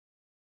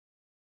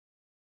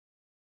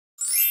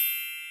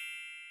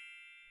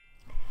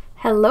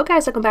Hello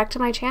guys, welcome back to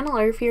my channel,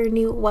 or if you're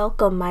new,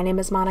 welcome. My name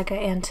is Monica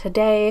and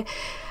today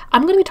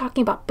I'm going to be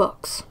talking about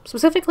books.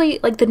 Specifically,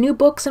 like the new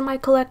books in my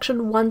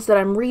collection, ones that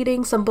I'm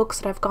reading, some books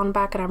that I've gone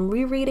back and I'm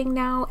rereading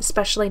now,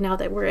 especially now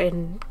that we're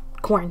in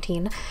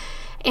quarantine.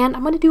 And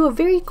I'm going to do a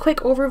very quick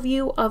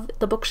overview of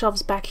the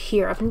bookshelves back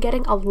here. I've been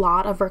getting a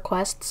lot of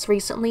requests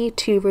recently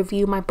to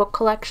review my book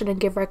collection and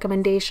give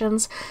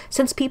recommendations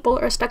since people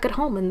are stuck at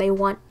home and they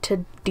want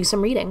to do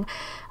some reading.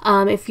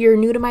 If you're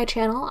new to my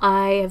channel,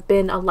 I have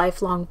been a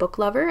lifelong book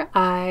lover.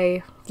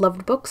 I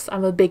loved books.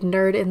 I'm a big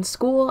nerd in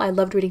school. I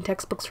loved reading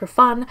textbooks for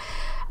fun.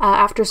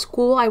 After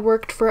school, I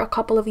worked for a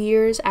couple of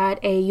years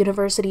at a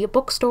university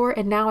bookstore,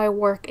 and now I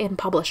work in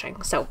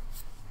publishing. So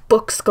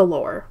books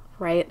galore,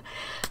 right?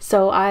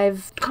 So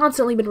I've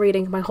constantly been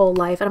reading my whole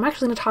life, and I'm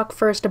actually going to talk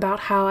first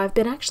about how I've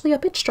been actually a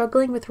bit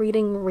struggling with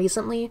reading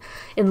recently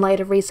in light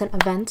of recent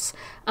events,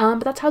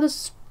 but that's how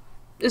this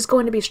is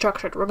going to be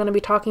structured. We're going to be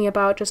talking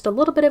about just a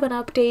little bit of an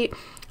update.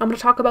 I'm going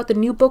to talk about the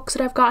new books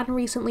that I've gotten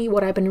recently,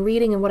 what I've been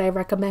reading, and what I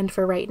recommend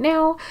for right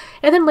now,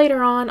 and then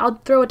later on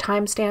I'll throw a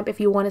timestamp if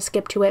you want to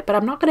skip to it, but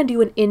I'm not going to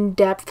do an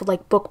in-depth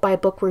like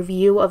book-by-book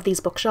review of these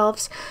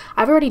bookshelves.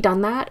 I've already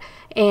done that,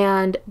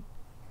 and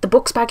the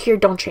books back here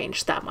don't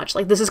change that much.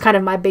 Like, this is kind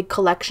of my big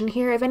collection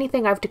here. If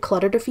anything, I've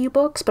decluttered a few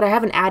books, but I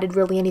haven't added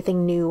really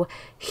anything new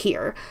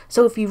here.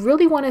 So if you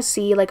really want to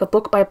see like a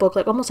book by book,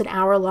 like almost an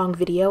hour-long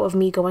video of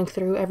me going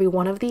through every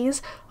one of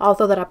these, I'll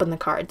throw that up in the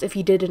cards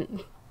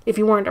if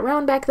you weren't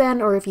around back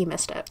then or if you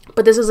missed it.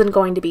 But this isn't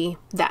going to be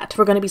that.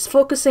 We're going to be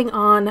focusing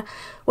on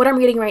what I'm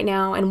reading right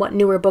now and what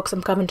newer books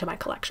I'm coming to my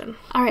collection.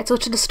 Alright, so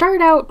to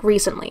start out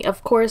recently,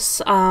 of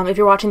course, if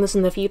you're watching this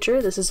in the future,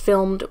 this is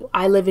filmed,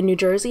 I live in New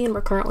Jersey and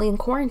we're currently in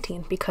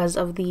quarantine because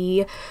of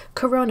the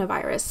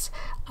coronavirus.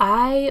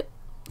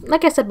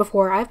 Like I said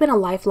before, I've been a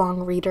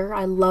lifelong reader.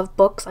 I love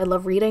books, I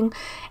love reading,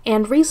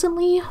 and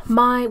recently,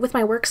 with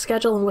my work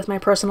schedule and with my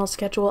personal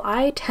schedule,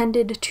 I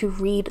tended to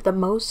read the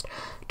most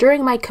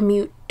during my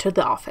commute to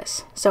the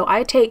office. So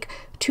I take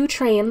two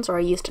trains, or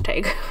I used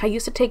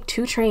to take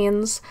two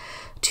trains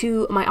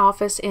to my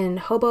office in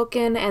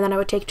Hoboken, and then I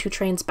would take two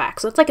trains back.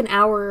 So it's like an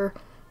hour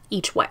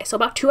each way. So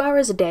about 2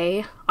 hours a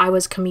day I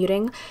was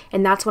commuting,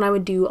 and that's when I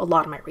would do a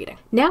lot of my reading.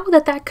 Now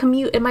that that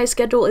commute in my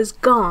schedule is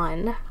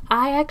gone,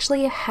 I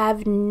actually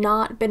have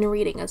not been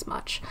reading as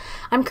much.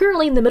 I'm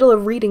currently in the middle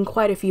of reading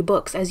quite a few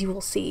books, as you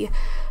will see,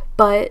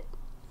 but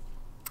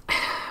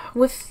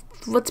with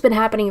what's been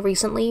happening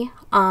recently,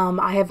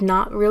 I have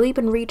not really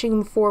been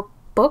reaching for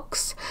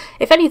books.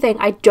 If anything,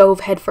 I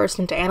dove headfirst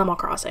into Animal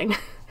Crossing.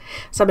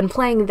 So I've been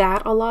playing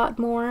that a lot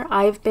more.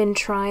 I've been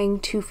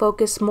trying to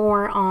focus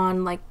more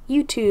on like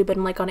YouTube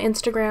and like on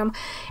Instagram,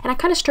 and I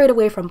kind of strayed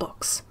away from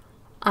books.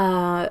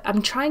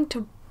 I'm trying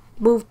to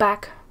move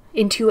back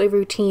into a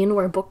routine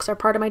where books are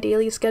part of my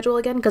daily schedule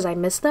again because I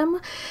miss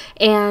them.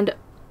 And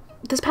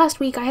this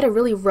past week I had a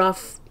really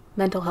rough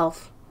mental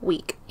health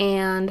week,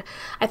 and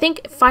I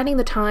think finding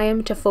the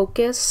time to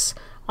focus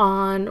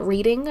on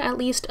reading at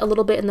least a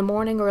little bit in the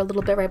morning or a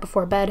little bit right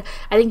before bed,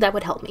 I think that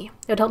would help me.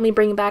 It would help me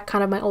bring back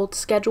kind of my old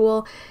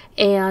schedule,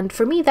 and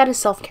for me that is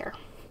self-care.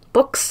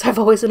 Books have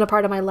always been a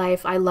part of my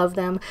life. I love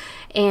them,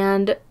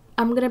 and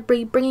I'm gonna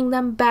be bringing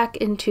them back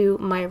into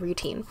my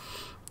routine.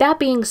 That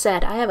being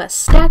said, I have a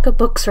stack of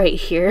books right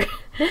here.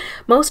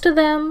 Most of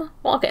them,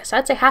 well, okay, so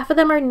I'd say half of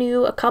them are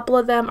new. A couple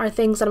of them are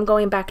things that I'm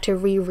going back to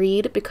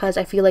reread because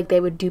I feel like they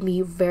would do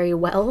me very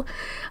well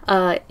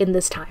in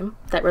this time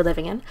that we're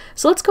living in.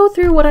 So let's go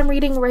through what I'm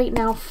reading right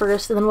now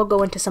first, and then we'll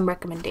go into some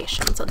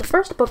recommendations. So the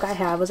first book I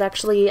have was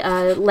actually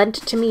lent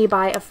to me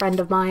by a friend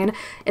of mine,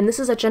 and this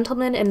is A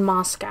Gentleman in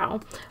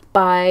Moscow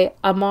by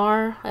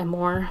Amor,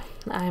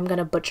 I'm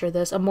gonna butcher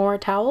this, Amor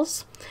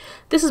Towles.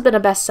 This has been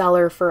a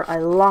bestseller for a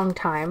long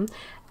time.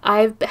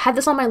 I've had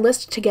this on my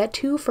list to get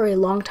to for a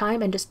long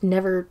time and just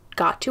never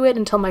got to it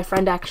until my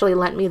friend actually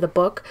lent me the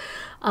book.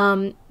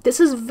 This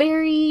is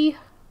very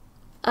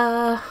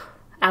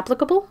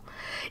applicable.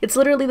 It's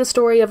literally the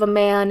story of a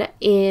man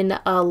in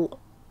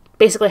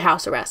basically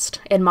house arrest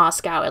in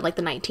Moscow in like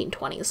the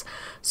 1920s.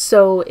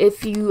 So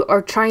if you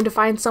are trying to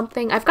find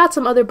something, I've got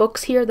some other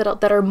books here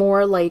that are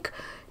more like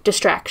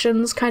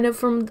distractions kind of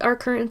from our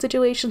current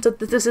situation, so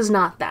this is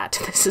not that.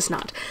 This is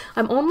not.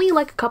 I'm only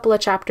like a couple of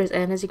chapters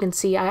in, as you can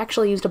see. I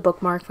actually used a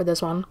bookmark for this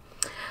one.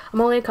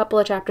 I'm only a couple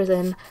of chapters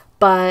in,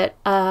 but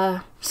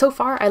so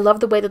far I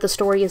love the way that the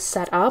story is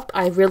set up.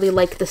 I really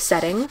like the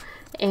setting,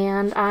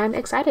 and I'm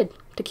excited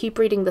to keep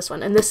reading this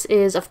one. And this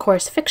is, of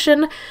course,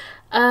 fiction.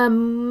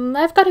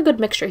 I've got a good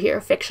mixture here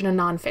of fiction and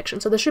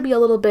non-fiction, so there should be a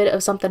little bit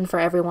of something for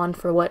everyone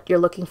for what you're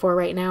looking for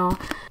right now.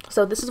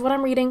 So this is what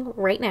I'm reading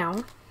right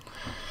now.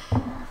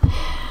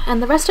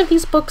 And the rest of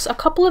these books, a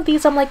couple of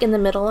these I'm like in the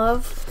middle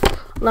of.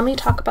 Let me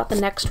talk about the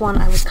next one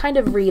I was kind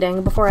of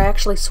reading before I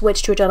actually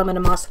switched to A Gentleman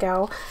in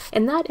Moscow,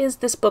 and that is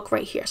this book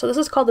right here. So this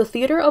is called The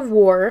Theater of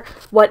War,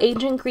 What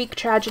Ancient Greek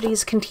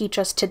Tragedies Can Teach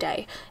Us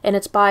Today, and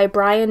it's by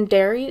Bryan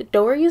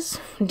Doerries,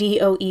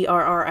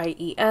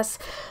 D-O-E-R-R-I-E-S,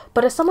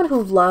 But as someone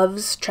who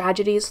loves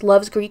tragedies,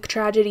 loves Greek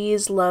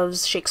tragedies,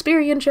 loves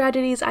Shakespearean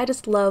tragedies, I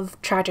just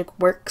love tragic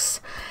works.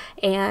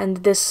 And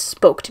this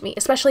spoke to me,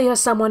 especially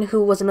as someone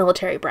who was a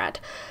military brat.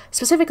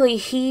 Specifically,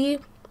 he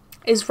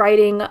is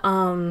writing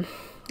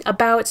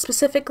about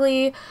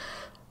specifically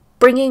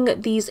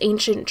bringing these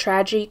ancient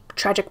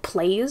tragic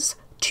plays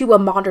to a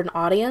modern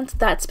audience,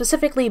 that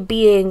specifically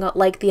being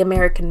like the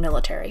American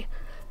military.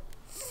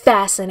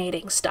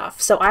 Fascinating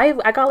stuff. So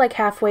I got like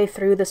halfway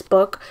through this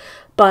book,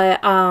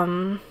 but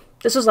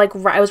this was like,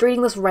 I was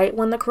reading this right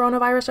when the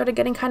coronavirus started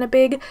getting kind of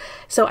big,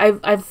 so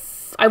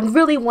I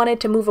really wanted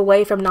to move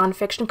away from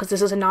nonfiction, because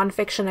this is a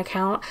nonfiction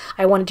account.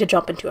 I wanted to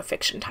jump into a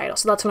fiction title,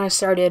 so that's when I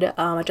started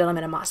A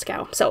Gentleman in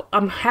Moscow. So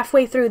I'm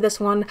halfway through this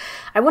one.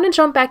 I want to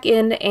jump back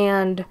in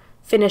and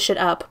finish it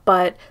up,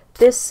 but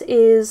this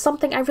is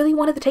something I really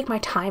wanted to take my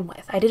time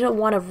with. I didn't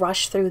want to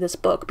rush through this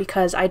book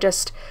because I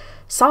just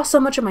saw so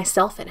much of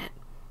myself in it.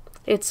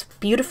 It's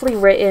beautifully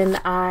written.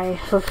 I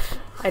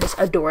just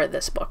adore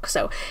this book.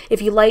 So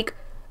if you like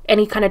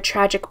any kind of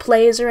tragic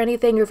plays or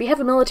anything, or if you have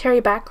a military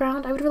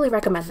background, I would really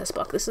recommend this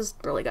book. This is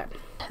really good.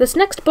 This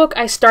next book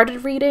I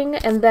started reading,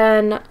 and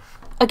then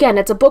again,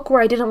 it's a book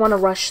where I didn't want to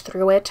rush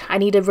through it. I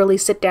need to really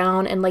sit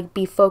down and like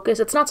be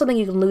focused. It's not something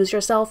you can lose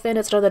yourself in.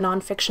 It's another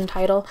nonfiction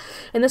title,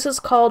 and this is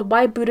called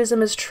Why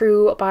Buddhism is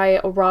True by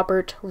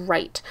Robert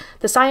Wright.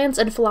 The Science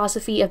and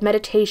Philosophy of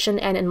Meditation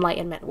and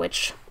Enlightenment,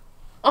 which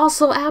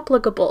also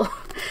applicable.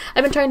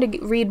 I've been trying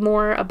to read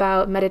more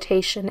about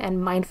meditation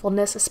and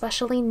mindfulness,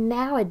 especially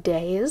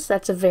nowadays.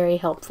 That's very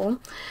helpful.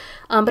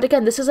 But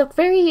again, this is a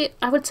very,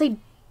 I would say,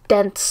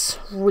 dense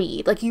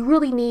read. Like, you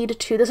really need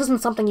to, this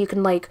isn't something you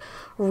can like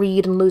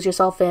read and lose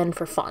yourself in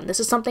for fun.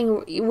 This is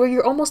something where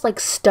you're almost like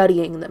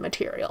studying the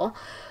material.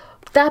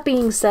 That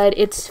being said,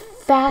 it's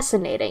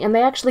fascinating, and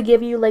they actually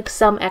give you like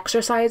some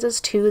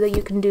exercises too that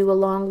you can do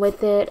along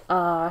with it.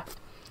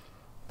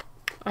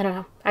 I don't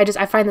know.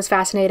 I find this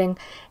fascinating,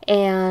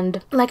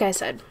 and like I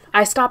said,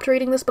 I stopped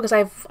reading this because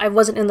I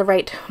wasn't in the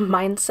right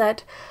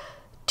mindset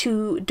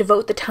to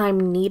devote the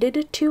time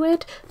needed to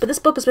it, but this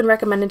book has been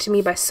recommended to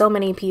me by so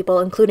many people,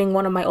 including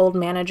one of my old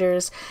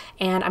managers,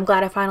 and I'm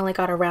glad I finally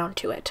got around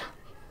to it.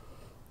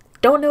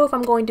 Don't know if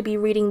I'm going to be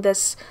reading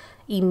this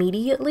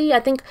immediately.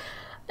 I think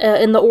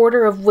in the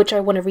order of which I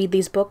want to read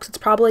these books, it's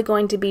probably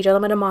going to be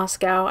Gentleman in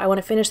Moscow. I want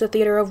to finish The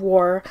Theater of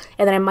War,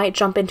 and then I might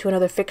jump into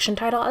another fiction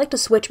title. I like to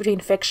switch between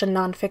fiction,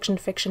 nonfiction,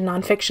 fiction,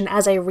 nonfiction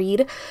as I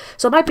read,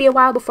 so it might be a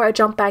while before I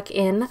jump back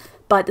in,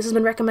 but this has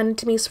been recommended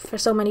to me for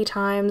so many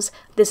times.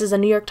 This is a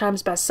New York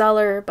Times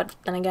bestseller, but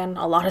then again,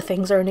 a lot of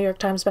things are a New York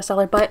Times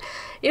bestseller, but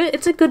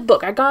it's a good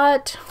book. I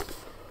got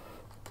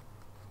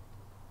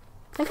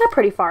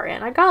pretty far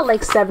in. I got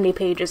like 70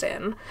 pages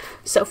in.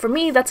 So for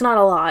me, that's not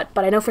a lot,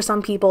 but I know for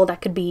some people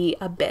that could be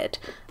a bit.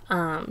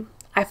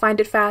 I find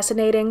it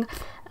fascinating.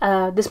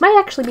 This might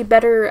actually be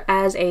better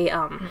as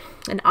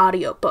an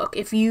audiobook.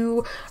 If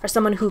you are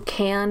someone who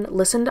can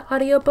listen to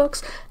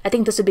audiobooks, I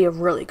think this would be a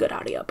really good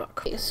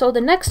audiobook. Okay, so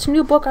the next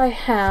new book I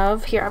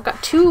have here, I've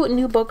got two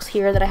new books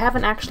here that I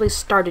haven't actually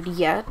started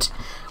yet.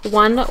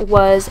 One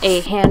was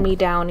a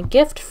hand-me-down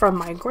gift from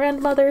my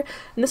grandmother,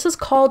 and this is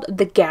called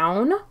The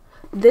Gown.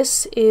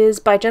 This is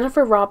by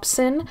Jennifer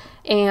Robison,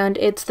 and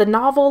it's the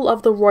novel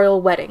of the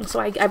royal wedding. So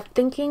I'm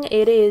thinking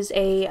it is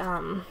a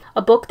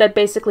book that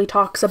basically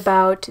talks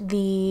about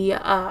the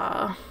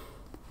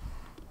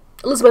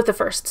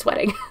Elizabeth I's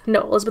wedding.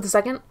 No,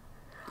 Elizabeth II?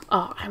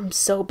 Oh, I'm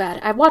so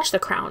bad. I watched The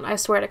Crown. I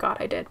swear to God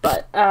I did,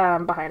 but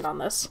I'm behind on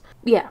this.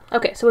 Yeah,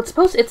 okay, so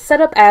it's set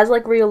up as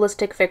like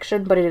realistic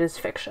fiction, but it is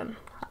fiction.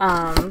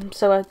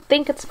 So I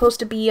think it's supposed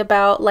to be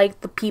about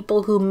like the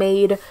people who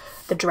made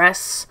the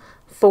dress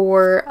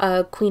for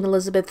Queen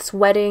Elizabeth's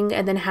wedding,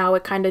 and then how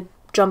it kind of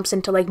jumps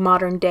into like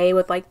modern day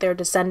with like their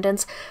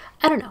descendants.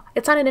 I don't know.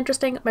 It sounded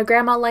interesting. My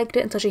grandma liked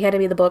it, and so she handed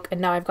me the book, and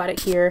now I've got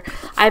it here.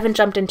 I haven't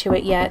jumped into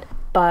it yet,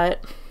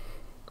 but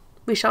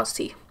we shall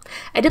see.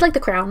 I did like The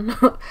Crown.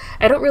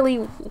 I don't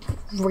really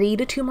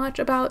read too much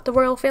about the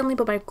royal family,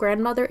 but my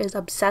grandmother is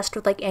obsessed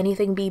with like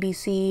anything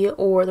BBC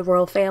or the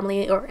royal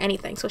family or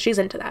anything, so she's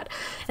into that.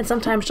 And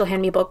sometimes she'll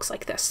hand me books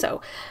like this, so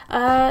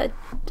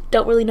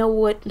don't really know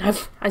what,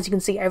 as you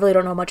can see, I really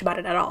don't know much about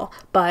it at all,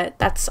 but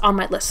that's on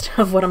my list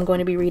of what I'm going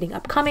to be reading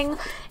upcoming.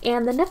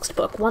 And the next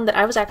book, one that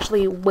I was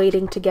actually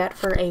waiting to get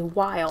for a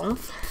while,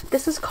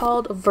 this is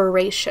called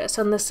Voracious,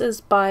 and this is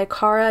by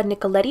Cara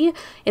Nicoletti,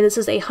 and this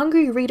is a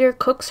hungry reader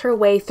cooks her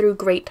way through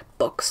great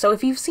books. So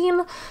if you've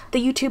seen the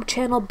YouTube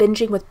channel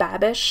Binging with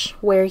Babish,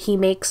 where he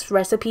makes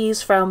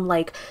recipes from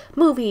like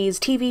movies,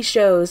 TV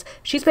shows,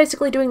 she's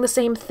basically doing the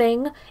same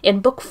thing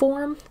in book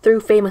form through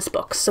famous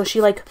books. So she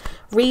like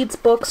reads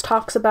books,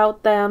 talks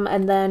about them,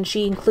 and then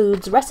she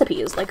includes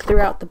recipes like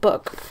throughout the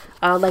book.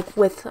 Like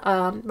with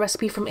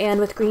recipe from Anne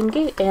of Green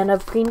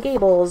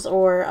Gables,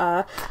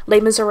 or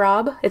Les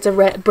Miserables. It's a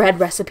bread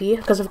recipe,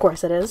 because of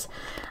course it is.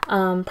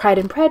 Pride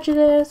and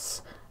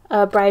Prejudice,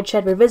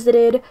 Brideshead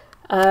Revisited.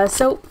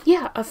 So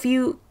yeah, a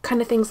few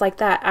kind of things like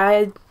that.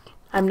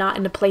 I'm not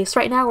in a place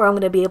right now where I'm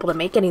going to be able to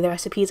make any of the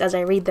recipes as I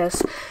read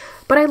this,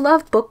 But I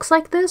love books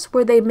like this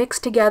where they mix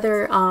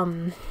together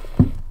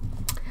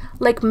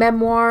like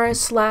memoir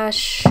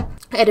slash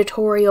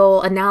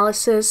editorial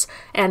analysis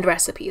and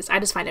recipes. I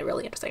just find it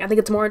really interesting. I think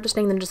it's more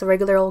interesting than just a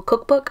regular old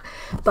cookbook,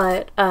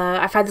 but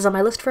I've had this on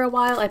my list for a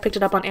while. I picked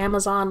it up on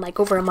Amazon like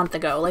over a month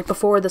ago. Like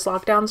before this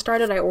lockdown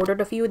started, I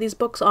ordered a few of these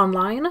books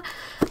online.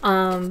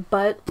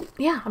 But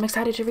yeah, I'm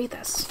excited to read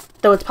this.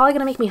 Though it's probably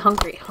gonna make me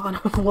hungry.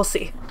 We'll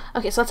see.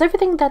 Okay, so that's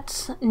everything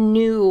that's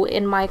new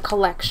in my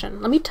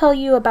collection. Let me tell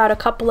you about a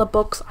couple of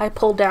books I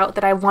pulled out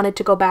that I wanted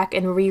to go back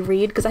and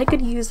reread because I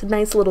could use a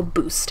nice little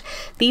boost.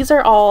 These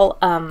are all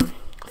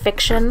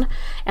fiction,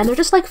 and they're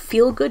just like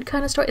feel-good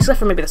kind of stories, except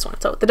for maybe this one.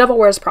 So The Devil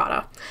Wears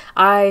Prada.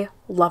 I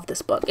love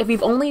this book. If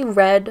you've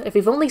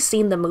only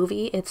seen the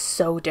movie, it's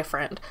so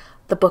different,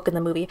 the book and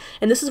the movie.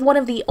 And this is one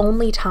of the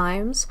only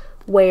times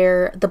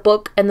where the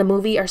book and the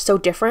movie are so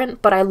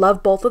different, but I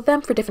love both of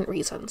them for different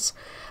reasons.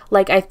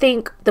 Like, I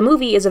think the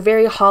movie is a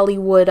very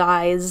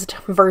Hollywoodized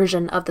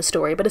version of the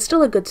story, but it's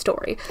still a good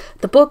story.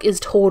 The book is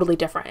totally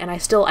different, and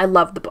I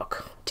love the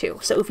book, too.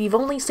 So if you've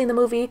only seen the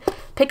movie,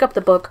 pick up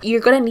the book.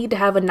 You're gonna need to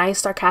have a nice,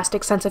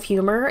 sarcastic sense of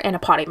humor and a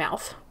potty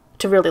mouth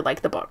to really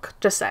like the book.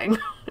 Just saying.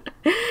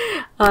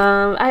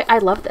 I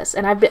love this,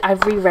 and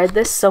I've reread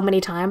this so many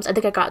times. I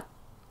think I got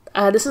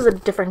this is a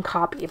different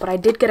copy, but I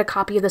did get a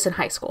copy of this in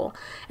high school,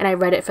 and I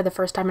read it for the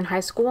first time in high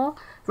school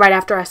right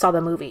after I saw the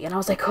movie, and I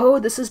was like, oh,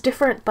 this is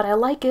different, but I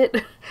like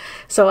it.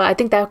 So I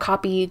think that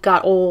copy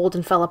got old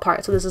and fell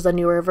apart, so this is a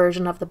newer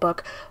version of the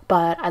book,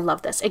 but I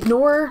love this.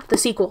 Ignore the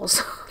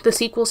sequels. The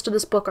sequels to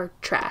this book are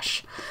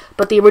trash,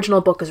 but the original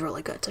book is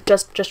really good, so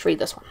just read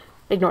this one.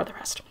 Ignore the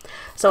rest.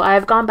 So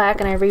I've gone back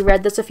and I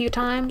reread this a few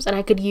times, and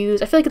I feel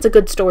like it's a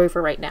good story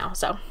for right now,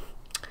 so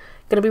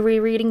gonna be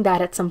rereading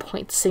that at some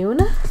point soon.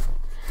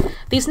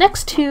 These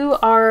next two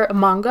are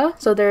manga,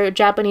 so they're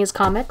Japanese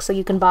comics, so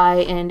you can buy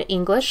in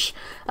English.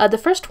 The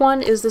first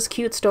one is this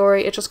cute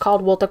story. It's just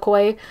called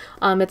Wotakoi.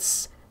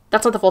 That's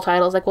not the full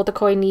title. It's like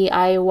Wotakoi ni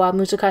ai wa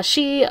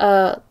muzukashi.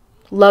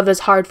 Love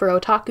is hard for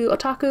otaku.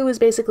 Otaku is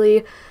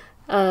basically,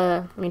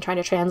 trying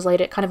to translate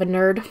it, kind of a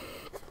nerd.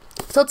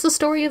 So it's the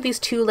story of these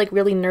two like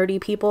really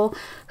nerdy people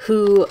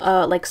who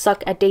like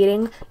suck at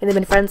dating, and they've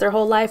been friends their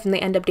whole life and they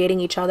end up dating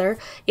each other.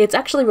 It's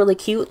actually really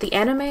cute. The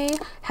anime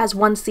has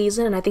one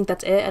season and I think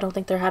that's it. I don't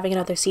think they're having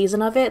another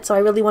season of it, so I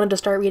really wanted to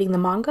start reading the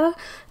manga.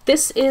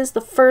 This is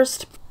the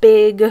first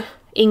big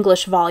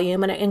English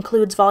volume, and it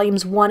includes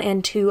volumes 1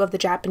 and 2 of the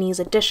Japanese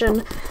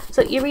edition.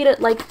 So you read it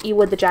like you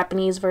would the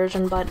Japanese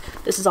version, but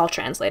this is all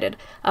translated.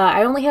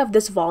 I only have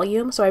this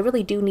volume, so I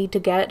really do need to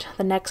get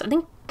the next, I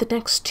think the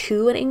next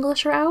 2 in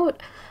English are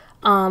out,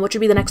 which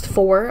would be the next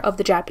 4 of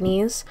the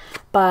Japanese.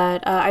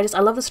 But I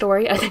love the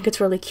story. I think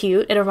it's really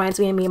cute. It reminds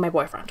me of me and my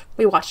boyfriend.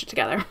 We watched it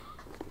together.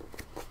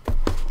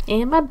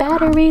 And my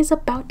battery's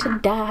about to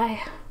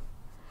die.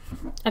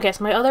 Okay,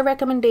 so my other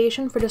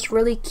recommendation for just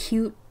really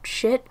cute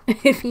shit,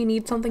 if you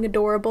need something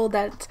adorable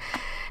that's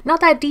not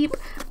that deep,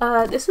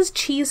 this is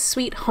Cheese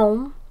Sweet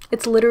Home.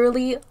 It's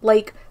literally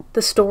like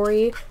the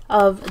story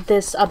of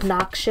this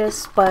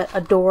obnoxious but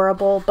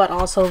adorable but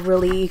also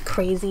really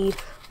crazy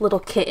little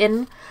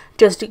kitten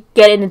just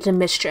getting into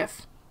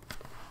mischief.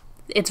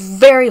 It's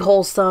very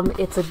wholesome.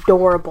 It's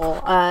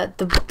adorable.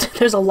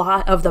 There's a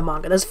lot of the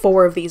manga. There's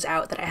 4 of these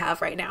out that I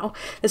have right now.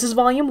 This is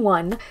volume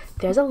 1.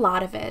 There's a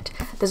lot of it.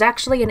 There's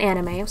actually an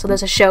anime, so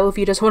there's a show if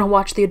you just want to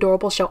watch the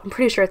adorable show. I'm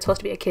pretty sure it's supposed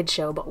to be a kid's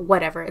show, but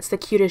whatever. It's the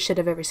cutest shit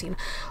I've ever seen.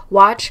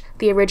 Watch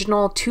the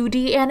original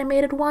 2D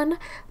animated one.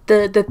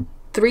 The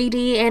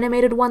 3D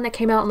animated one that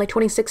came out in like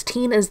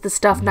 2016 is the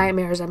stuff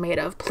nightmares are made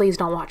of. Please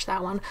don't watch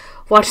that one.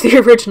 Watch the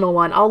original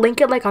one. I'll link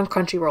it like on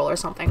Crunchyroll or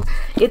something.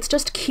 It's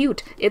just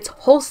cute. It's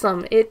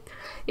wholesome. It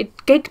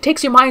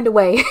takes your mind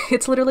away.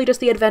 It's literally just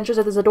the adventures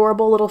of this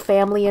adorable little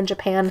family in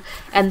Japan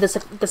and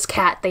this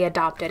cat they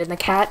adopted. And the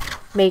cat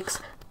makes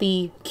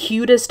the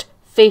cutest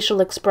facial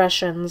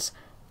expressions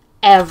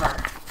ever.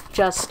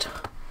 Just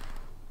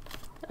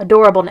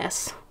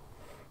adorableness.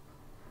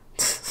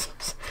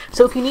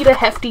 So if you need a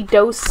hefty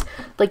dose,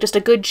 like just a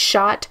good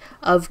shot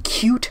of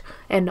cute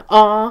and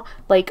awe,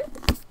 like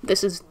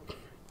this is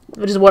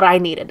what I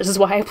needed. This is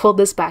why I pulled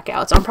this back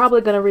out. So I'm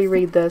probably going to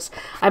reread this.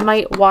 I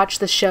might watch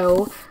the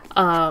show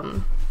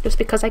just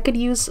because I could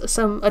use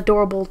some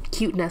adorable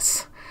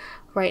cuteness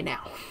right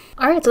now.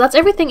 Alright, so that's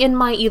everything in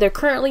my either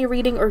currently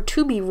reading or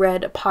to be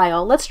read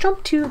pile. Let's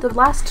jump to the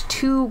last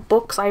 2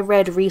 books I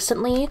read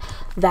recently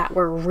that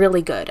were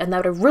really good and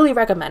that I would really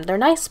recommend. They're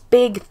nice,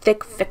 big,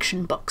 thick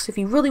fiction books if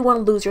you really want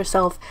to lose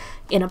yourself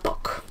in a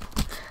book.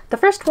 The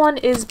first one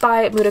is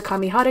by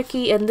Murakami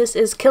Haruki, and this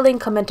is Killing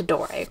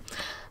Commendatore.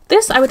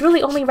 This I would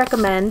really only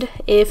recommend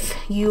if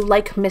you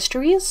like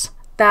mysteries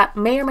that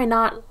may or may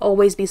not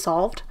always be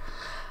solved,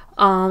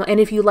 and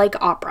if you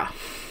like opera.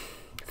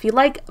 If you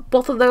like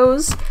both of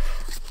those,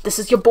 this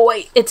is your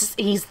boy.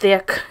 He's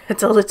thick.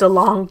 It's a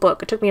long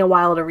book. It took me a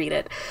while to read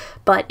it,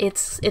 but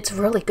it's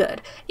really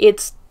good.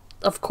 It's,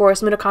 of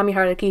course, Murakami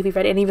Haruki. If you've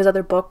read any of his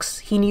other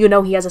books, you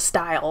know he has a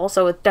style,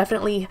 so it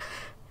definitely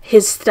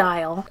his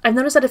style. I've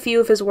noticed that a few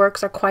of his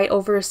works are quite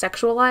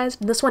over-sexualized.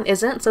 This one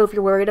isn't, so if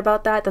you're worried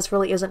about that, this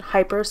really isn't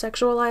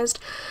hyper-sexualized.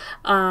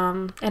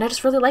 And I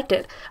just really liked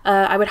it.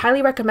 I would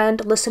highly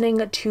recommend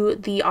listening to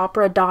the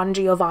opera Don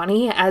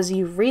Giovanni as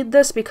you read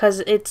this,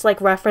 because it's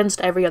like referenced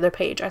every other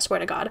page, I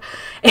swear to God.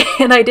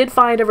 And I did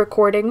find a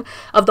recording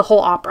of the whole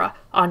opera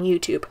on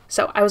YouTube.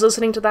 So I was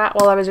listening to that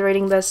while I was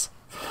reading this.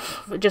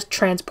 It just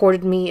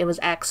transported me. It was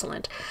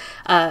excellent.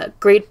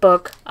 Great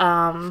book.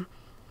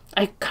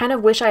 I kind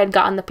of wish I had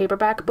gotten the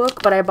paperback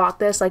book, but I bought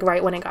this like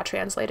right when it got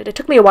translated. It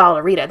took me a while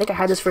to read it. I think I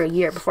had this for a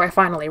year before I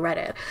finally read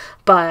it,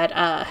 but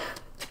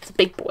it's a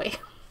big boy.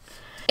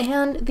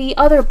 And the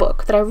other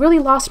book that I really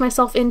lost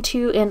myself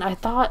into, and I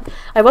thought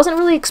I wasn't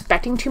really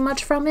expecting too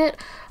much from it,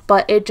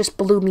 but it just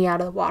blew me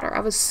out of the water. I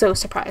was so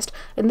surprised.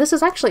 And this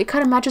is actually, it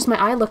kind of matches my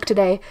eye look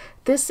today.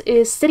 This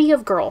is City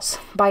of Girls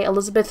by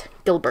Elizabeth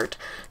Gilbert.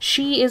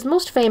 She is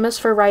most famous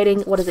for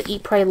writing, what is it,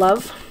 Eat, Pray,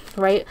 Love,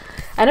 right?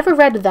 I never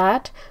read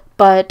that.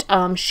 But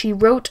she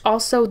wrote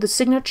also The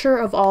Signature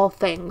of All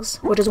Things,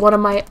 which is one of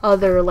my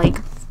other, like,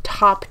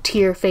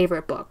 top-tier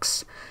favorite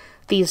books.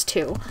 These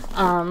two.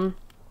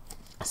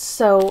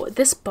 So,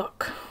 this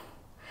book.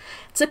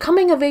 It's a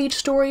coming-of-age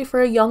story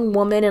for a young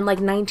woman in, like,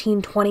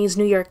 1920s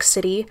New York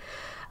City.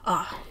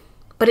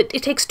 But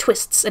it takes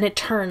twists and it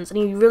turns, and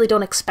you really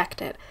don't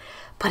expect it.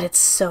 But it's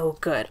so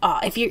good.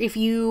 If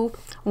you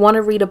want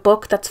to read a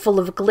book that's full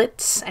of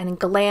glitz and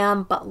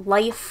glam, but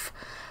life,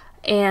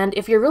 and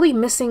if you're really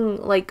missing,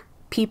 like,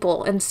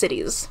 people in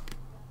cities,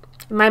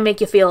 it might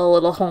make you feel a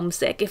little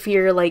homesick if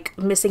you're like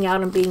missing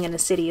out on being in a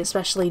city,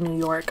 especially New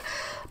York.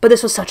 But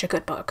this was such a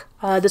good book.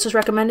 This was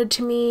recommended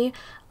to me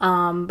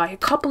by a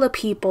couple of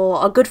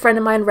people. A good friend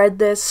of mine read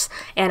this,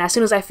 and as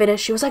soon as I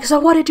finished, she was like, so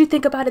what did you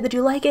think about it? Did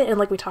you like it? And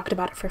like, we talked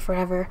about it for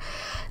forever.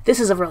 This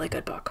is a really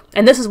good book.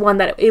 And this is one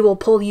that it will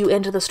pull you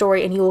into the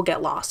story and you will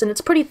get lost. And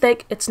it's pretty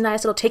thick. It's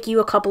nice. It'll take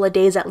you a couple of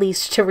days at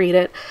least to read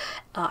it.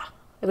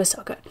 It was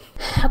so good.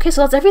 Okay, so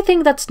that's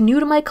everything that's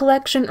new to my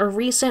collection or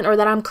recent or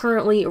that I'm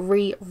currently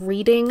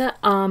rereading.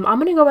 I'm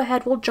gonna go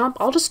ahead,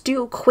 I'll just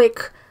do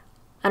quick,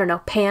 I don't know,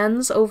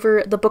 pans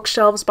over the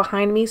bookshelves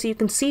behind me so you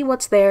can see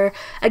what's there.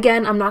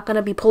 Again, I'm not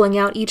gonna be pulling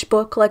out each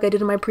book like I did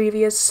in my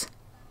previous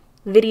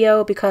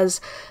video because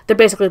they're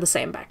basically the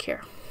same back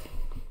here.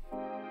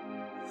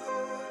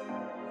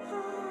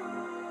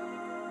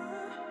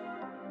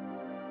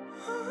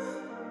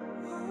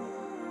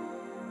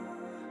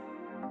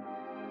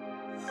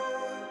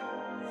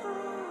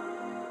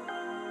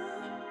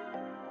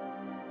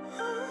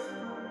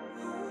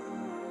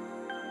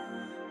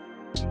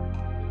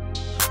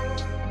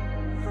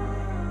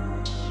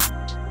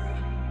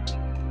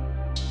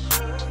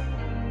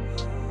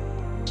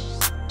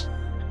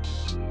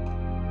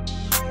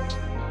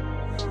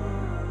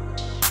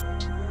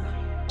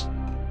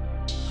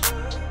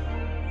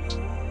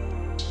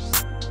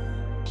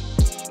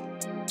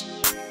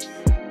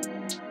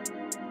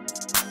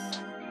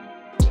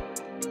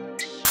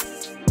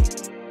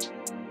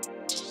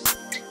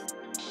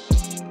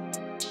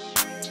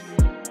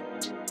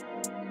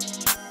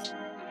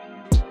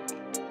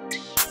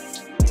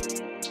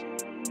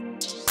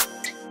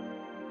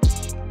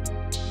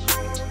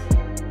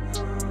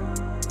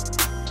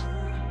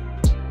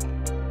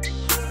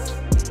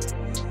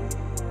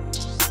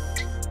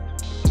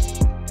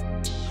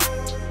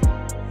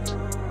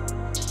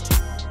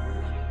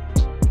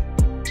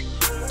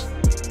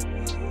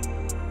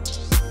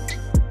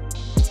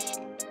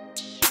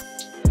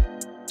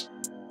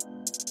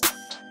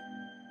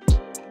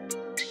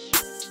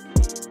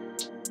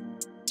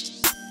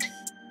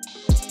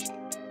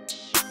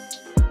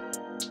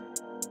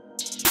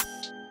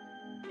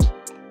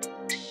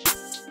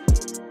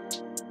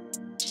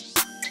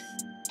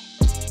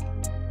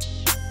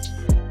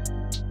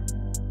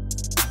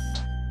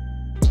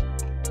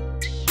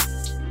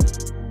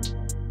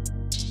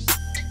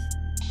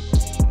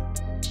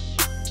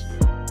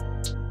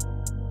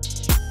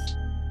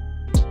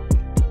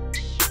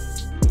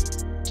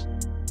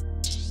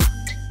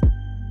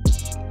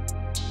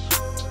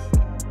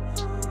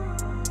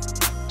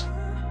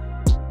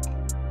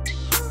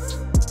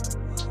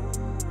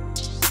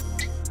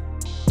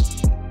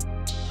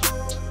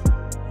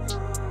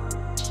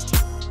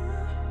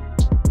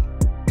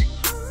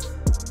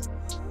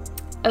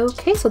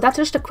 Okay, so that's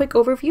just a quick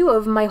overview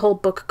of my whole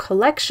book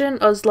collection,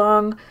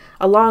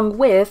 along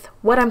with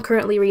what I'm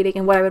currently reading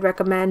and what I would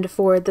recommend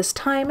for this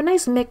time. A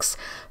nice mix,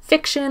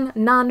 fiction,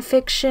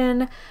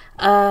 non-fiction.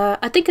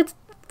 I think it's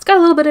got a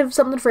little bit of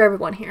something for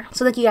everyone here.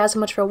 So thank you guys so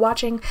much for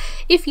watching.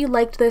 If you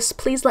liked this,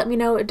 please let me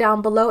know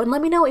down below, and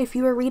let me know if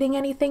you are reading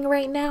anything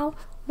right now,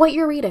 what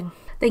you're reading.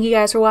 Thank you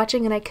guys for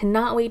watching, and I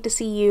cannot wait to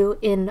see you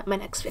in my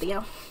next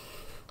video.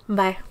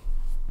 Bye.